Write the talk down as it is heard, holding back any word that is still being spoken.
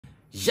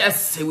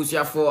Yes, he was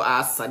here for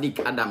Sadiq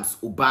Adams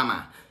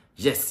Obama.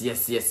 Yes,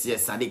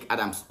 Sadiq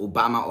Adams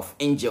Obama of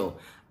Angel.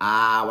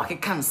 What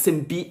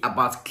can be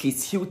about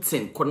Chris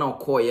Hughton, Kono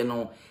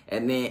Koyeno,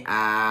 and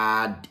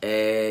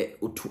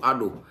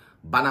Utuado,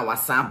 Bana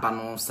Wasa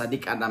Bano,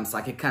 Sadiq Adams,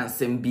 I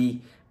can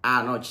be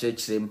no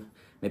church him.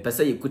 Me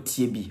pesa you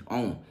could be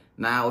on.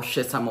 Now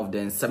share some of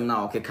them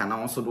seminar okay can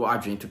also do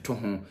arguing to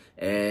home.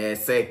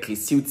 Say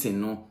Chris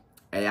Hughton no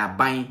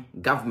buying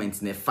government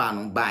ne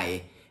fan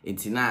buy.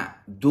 Intina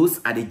those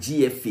are the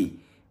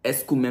GFA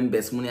school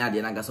members money are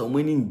the naga so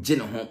winning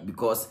general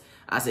because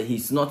as a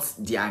he's not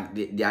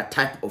their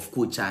type of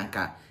coach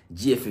anka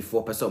GFA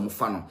 4%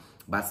 mufano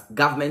but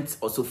government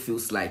also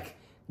feels like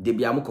they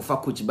be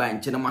amukofa coach by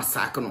and chena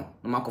masaka no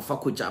makofa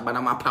coach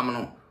abanama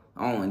pamno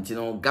and you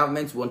know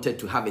government wanted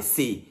to have a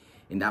say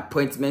in the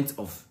appointment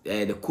of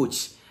the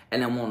coach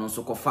and I'm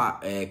also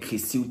kofa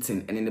Chris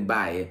Hughton and in the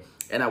buy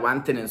and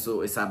one thing and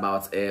so it's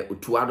about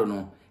Utuado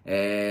no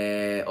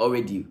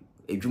already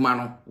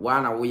Ejumano,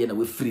 one away and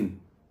away free.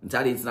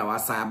 Intelligence now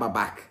was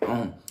back.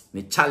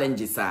 The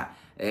challenges are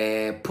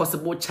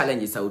possible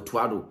challenges are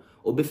to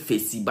obe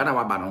facey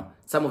banawabano.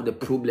 Some of the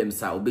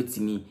problems are obe to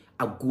me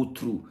are go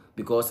through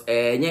because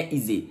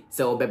easy.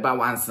 So obeba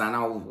once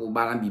now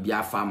ubana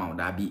bibia farmer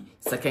that be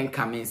second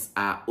comings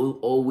are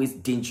always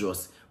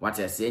dangerous. What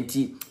I say,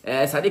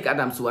 Sadiq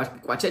Adams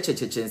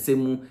wacheche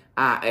semu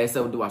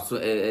so do waso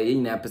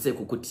yina pese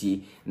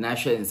kokotie na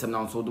hwe nsem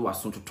na so do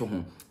waso toto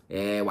ho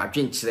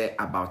wadwenkyere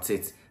about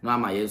it no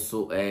ama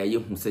yeso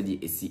yehu sedi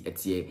esi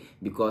etie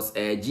because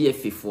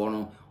GFA for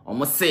no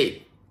omo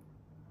say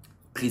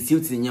Chris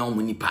Hughton nya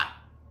omunipa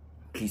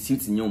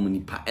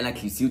ena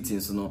Chris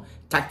Hughton so no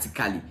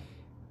tactically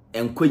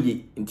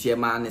enkoye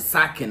ntiema ne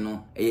sake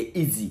no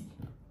easy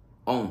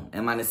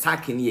ema ne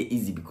sake no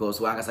easy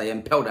because wa akasa ye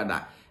mpel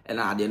dada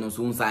ena ade no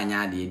so unsa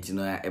anya ade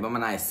ntino ebama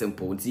na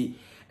simple nti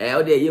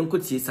ode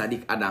yenkotie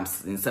Sadiq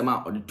Adams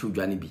nsema ode to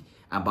dwane bi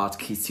about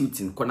Chris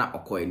Hughton kona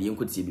okoye ne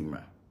yenkotie bi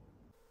mra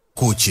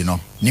coach no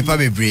nipa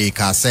bebre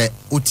ka se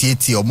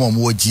otieti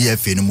omo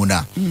GFA no mu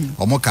na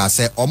omo ka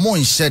se omo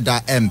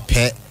nheda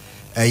empe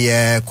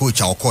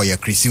coach okoye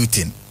Chris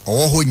Hughton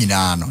owo ho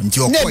nyina no nti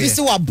okoye na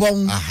bisi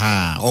wabon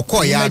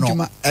okoye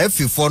no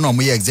F4 no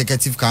omo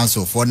executive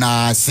council for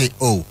na say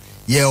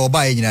ye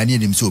oba nyina ni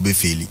nim so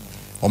obefeli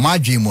omo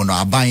adwin no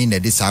aban na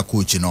de sa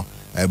coach no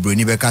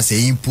broni be ka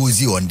se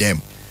impose on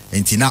them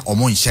nti na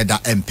omo nheda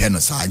empe no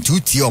sa nti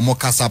utie omo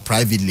kasa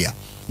privately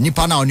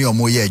nipa na oni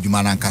omo ye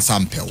adwuma na nkasa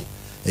mpeo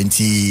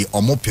nti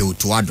omo pe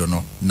Otuado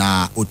no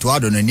na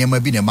Otuado no niema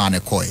bi ne ma ne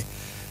koe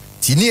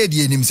ti ne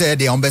edi enim se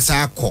de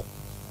ombesa akọ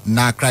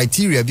na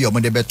criteria bi omo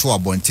de beto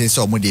abonten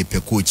se omo de pe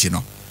coach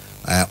no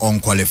on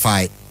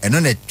qualify eno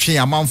na twe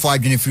amanfo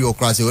adwene free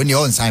okra se oni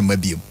on sign ma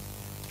bi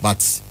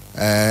but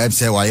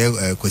say why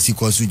kosi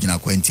kosu gina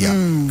kwantia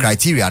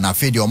criteria na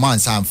fe de omo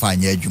ansa amfa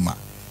anya adwuma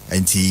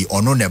nti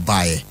ono ne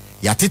bae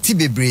ya tete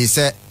bebre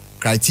se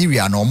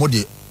criteria na omo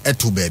de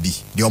eto baby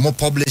de omo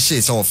publish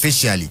it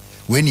officially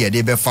when you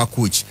dey for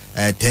coach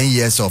 10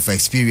 years of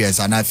experience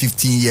and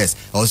 15 years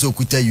also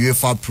kuta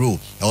UEFA Pro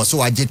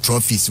also aje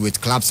trophies with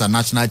clubs and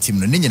national team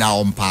no nyina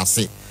on pass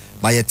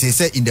but you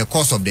say in the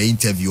course of the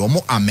interview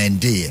omo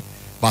amende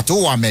but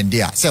o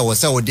amende say we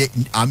say we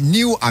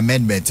new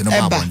amendment no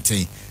ma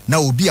bonten na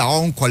obi a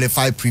on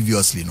qualify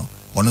previously no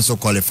on also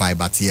qualify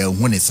but here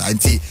when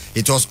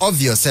it was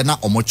obvious na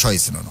omo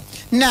choice no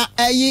na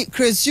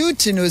Chris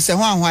Hughton no se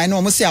hwan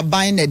no omo se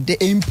aban na de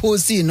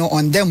impose no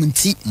on them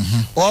nti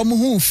omo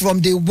hu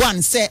from the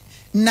one say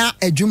na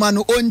adwuma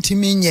no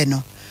ontimi nye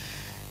no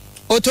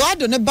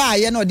Otuado ne ba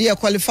ye no de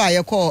qualify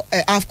ye call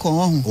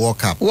AFCON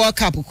World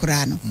Cup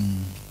kura no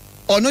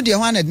ono de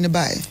hwan na de ne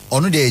ba ye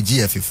ono de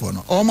GFA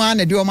no omo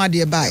na de omo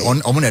de ba ye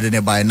omo na de ne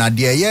ba ye na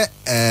de ye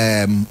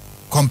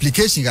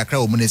complication kakra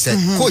o mun say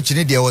coach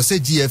ne de o say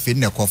GFA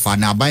ne kofa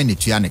na aban ne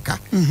tua ne ka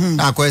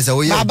na akoy say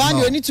o ye aban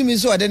ne oni tumi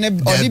so o de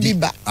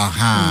biba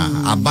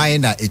aban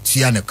na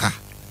etua ne ka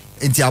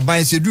enti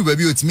aban se du ba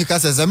bi otimi ka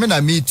say me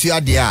na me tua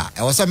de a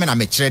e wo say me na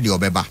me kire de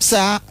obeba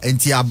sa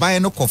enti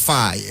aban no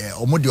kofa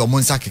o mo de o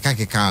mun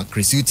sakeka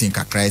Chris Hughton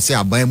kakra say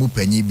aban mu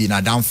panyi bi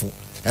na danfo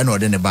e na o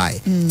de ne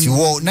bae ti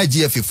wo na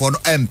GFA for no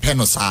empe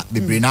no sa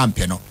bebre na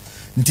empe no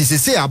nti se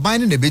say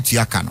aban ne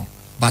betua ka no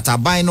but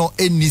aban no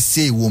any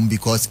say won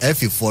because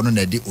F4 no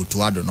na de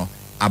Otuado no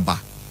aba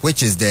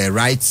which is the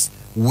right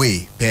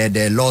way per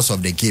the laws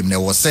of the game. There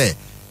was say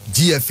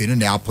GFA no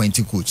na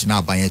appointed coach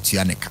na aban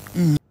atua ne ka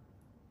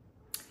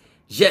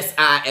yes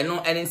and no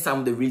any some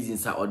of the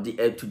reasons are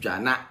the to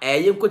jana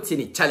you could see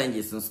the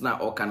challenges and na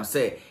or can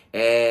say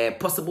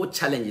possible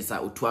challenges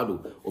are Otuado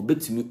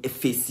obetumi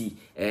face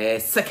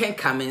second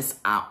comings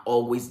are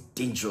always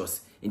dangerous.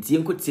 Inti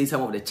you could see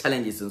some of the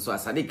challenges and so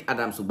as Sadiq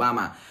Adams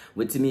Obama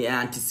with me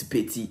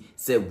anticipate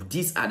say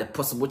these are the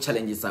possible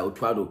challenges that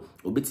Otuado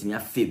obetimi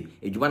afem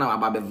edwuma na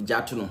aba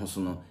bejato no hoso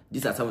no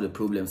these are some of the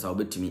problems that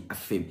obetimi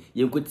afem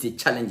you could see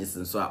challenges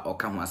and so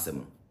oka ho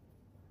asem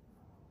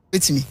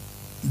betimi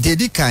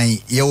dedi kan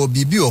ye wo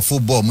bibi of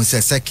football mu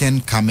say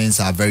second comings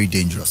are very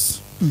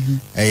dangerous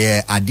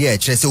ade a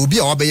kyerɛ sɛ obi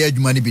a wabɛyɛ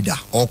adwuma no bi da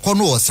ɔkɔ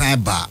no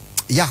ɔsan ba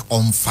ya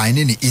on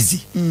finding it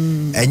easy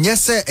enye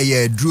se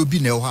duro bi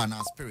na ɛwɔ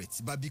na spirit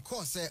but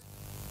because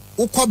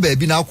ukɔ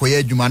baabi na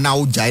akɔyɛ adwuma na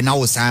ugyae na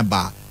wo san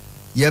ba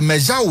ye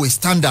measure with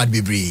standard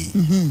bebre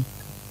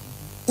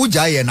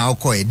ugyae na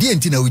akɔyɛ die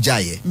nti na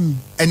ugyae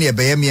ɛne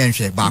ɛbɛyɛ me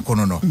nhwɛ ba ko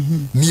no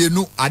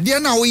mienu ade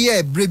na wo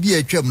yɛ bre bi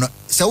atwam no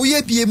sɛ wo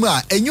yɛ bie mu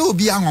a enye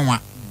obi anwanwa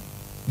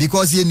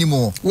because ye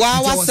nimo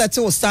wa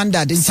settle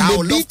standard nti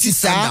be beat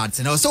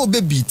standard na so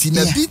be beat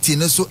na beat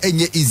no so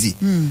enye easy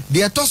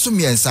de etoso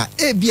miensa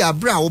e bi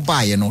abra wo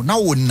baaye no na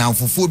wo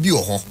nanfofo bi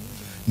ho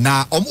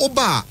na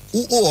oba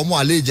omo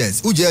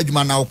allegiance uje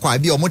adwuma na kwa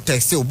bi omo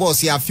text o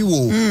boss ya fi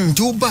wo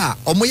nti oba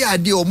omo ya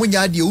ade omo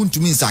nya ade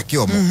untumi nsake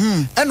omo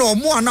e na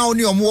omo ana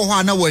oni omo ho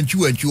ana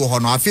wantwi ho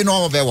no afi no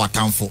omo be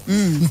watamfo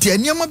nti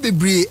eniema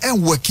bebre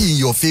en work in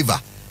your favor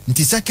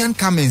nti second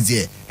comments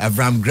here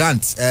Avram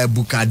Grant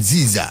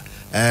Bukadziza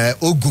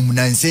ogum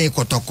na nsen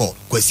kotoko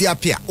kwasi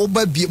apia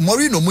oba bi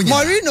Morino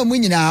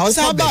munyina o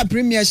sa ba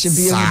premiership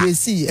bi e be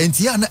see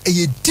enti ya na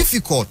e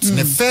difficult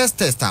the first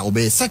tester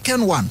obey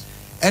second one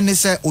ene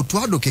se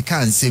otuado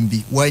keka nsem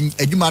bi wan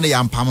adwuma no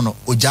ya mpam no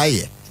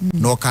ojaye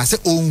na o ka se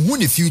onhu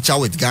ne future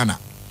with Ghana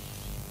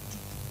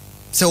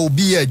se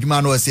obi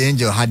adwuma no se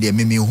angel ha de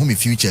me hu me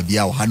future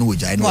bia o ha no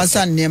ojaye no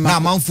na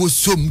manfo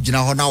som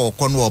gina ho na wo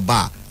kɔ no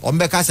oba o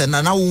mbeka se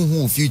na wo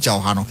hu future o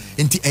ha no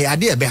enti e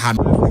ade e be ha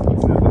no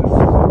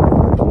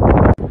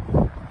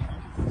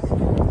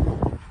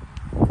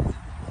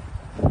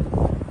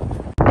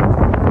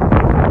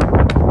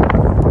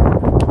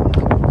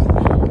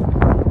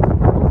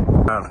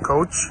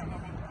coach,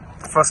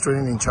 first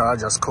training in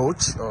charge as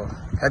coach or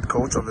head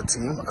coach of the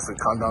team as we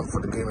count down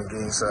for the game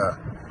against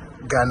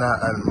Ghana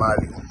and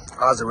Mali.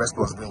 How's the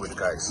response been with the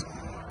guys?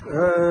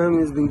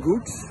 It's been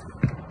good.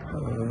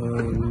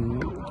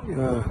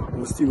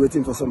 We're still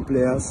waiting for some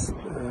players.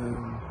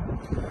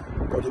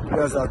 But the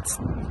players that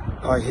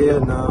are here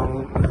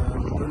now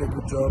doing a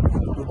good job,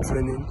 good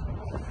training.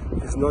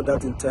 It's not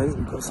that intense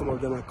because some of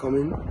them are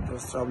coming,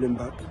 just traveling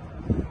back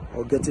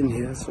or getting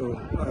here. So,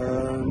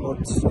 but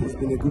it's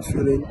been a good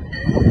feeling.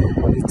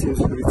 The team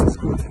spirit is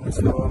good,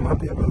 so I'm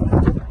happy about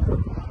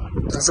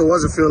it. So, what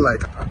does it feel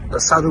like? The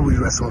saddle with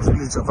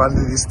responsibility of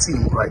handling this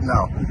team right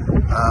now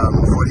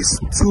for these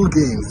two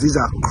games. These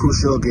are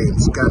crucial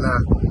games, Ghana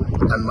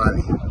and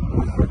Mali.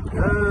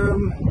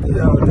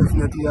 Yeah,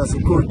 definitely as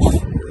a coach,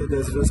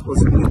 there's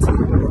responsibility,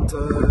 but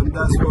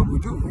that's what we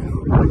do.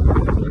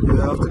 You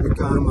have to be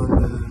calm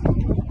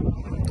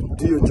and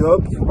do your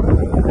job.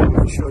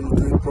 Make sure you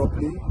do it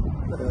properly.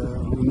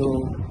 We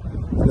know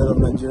a lot of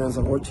Nigerians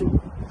are watching,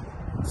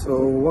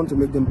 so we want to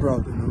make them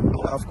proud.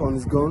 AFCON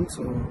is gone,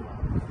 so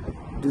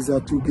these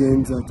are two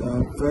games that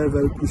are very,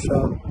 very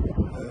crucial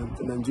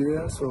to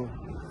Nigeria. So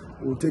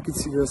we'll take it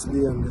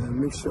seriously and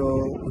make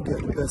sure we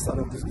get the best out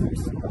of these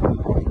games.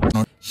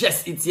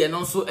 Yes, it's here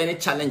also any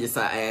challenges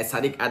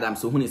Sadiq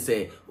Adams so when he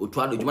say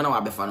Otuado Jumana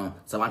Wabefa no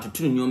so want to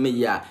tune new me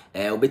ya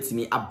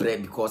obetimi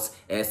abre because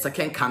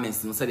second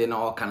comments no say they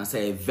now can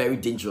say very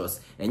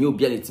dangerous and you'll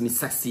be able to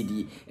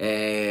succeed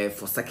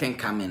for second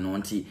comment no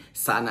anti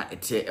sana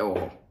ete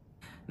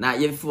now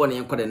if you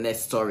want to the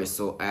next story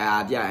so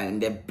yeah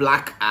and the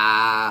black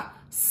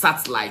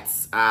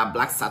satellites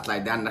black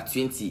satellite under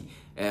 20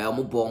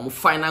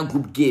 final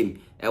group game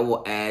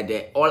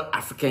the All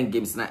African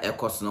Games na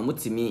cost no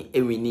mutimi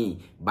ewini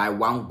by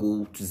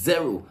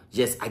 1-0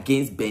 yes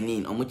against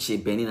Benin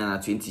omuche Benin na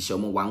 20 show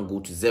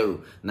 1-0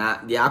 na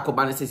the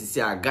akobana says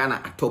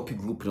Ghana a top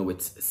group no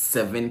with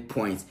 7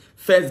 points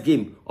first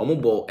game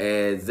omubo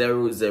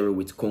 0-0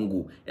 with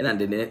Congo and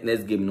then the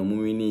next game no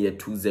wini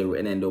 2-0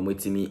 and then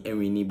omutimi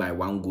ewini by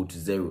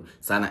 1-0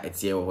 sana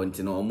etie ho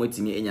ntino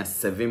omutimi enya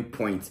 7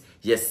 points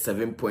yes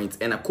 7 points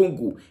and a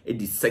Congo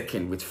the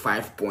second with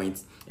 5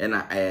 points and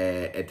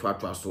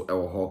so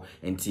ho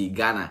enti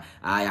Ghana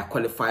ya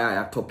qualifier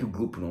ya top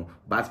group no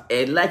but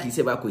like you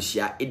say ba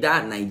koshia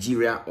either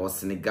Nigeria or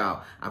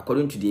Senegal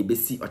according to the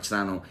ABC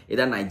ochana no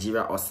either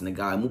Nigeria or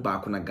Senegal mu ba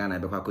ko na Ghana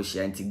be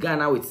koshia enti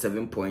Ghana with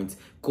 7 points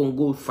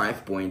Congo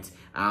 5 points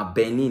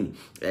Benin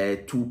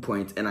 2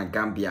 points and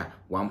Gambia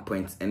 1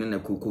 point and then a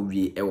kuku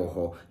wie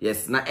ho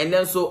yes na and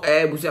then so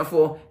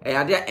busiafo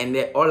there and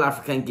the All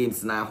African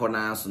Games na ho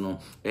na so no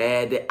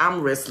the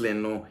arm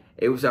wrestling no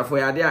busiafo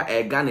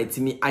there Ghana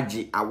timi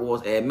agi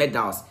awards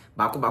medals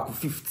bako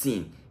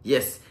 15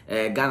 yes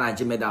Ghana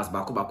agi medals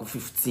bako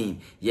 15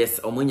 yes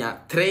omonya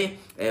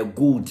 3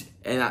 gold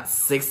and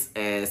 6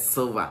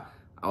 silver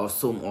or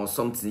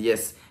something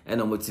yes and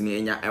omotimi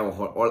enya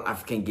All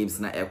African Games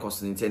na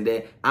cost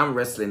intended arm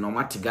wrestling no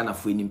mati Ghana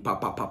for enim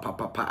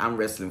papa arm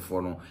wrestling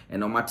for no and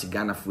no mati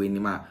Ghana for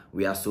enima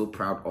we are so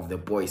proud of the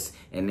boys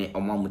and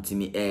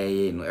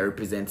omamutimi no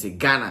representing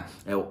Ghana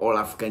All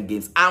African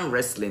Games arm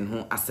wrestling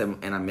ho asem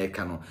and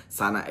America no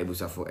sana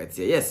ebusa for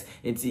etie yes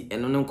enti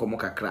eno no nkomo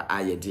kakra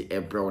ayede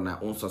ebro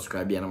na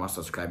unsubscribe ya na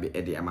subscribe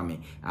e de amame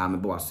me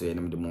bo aso ye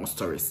no the more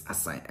stories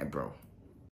assign ebro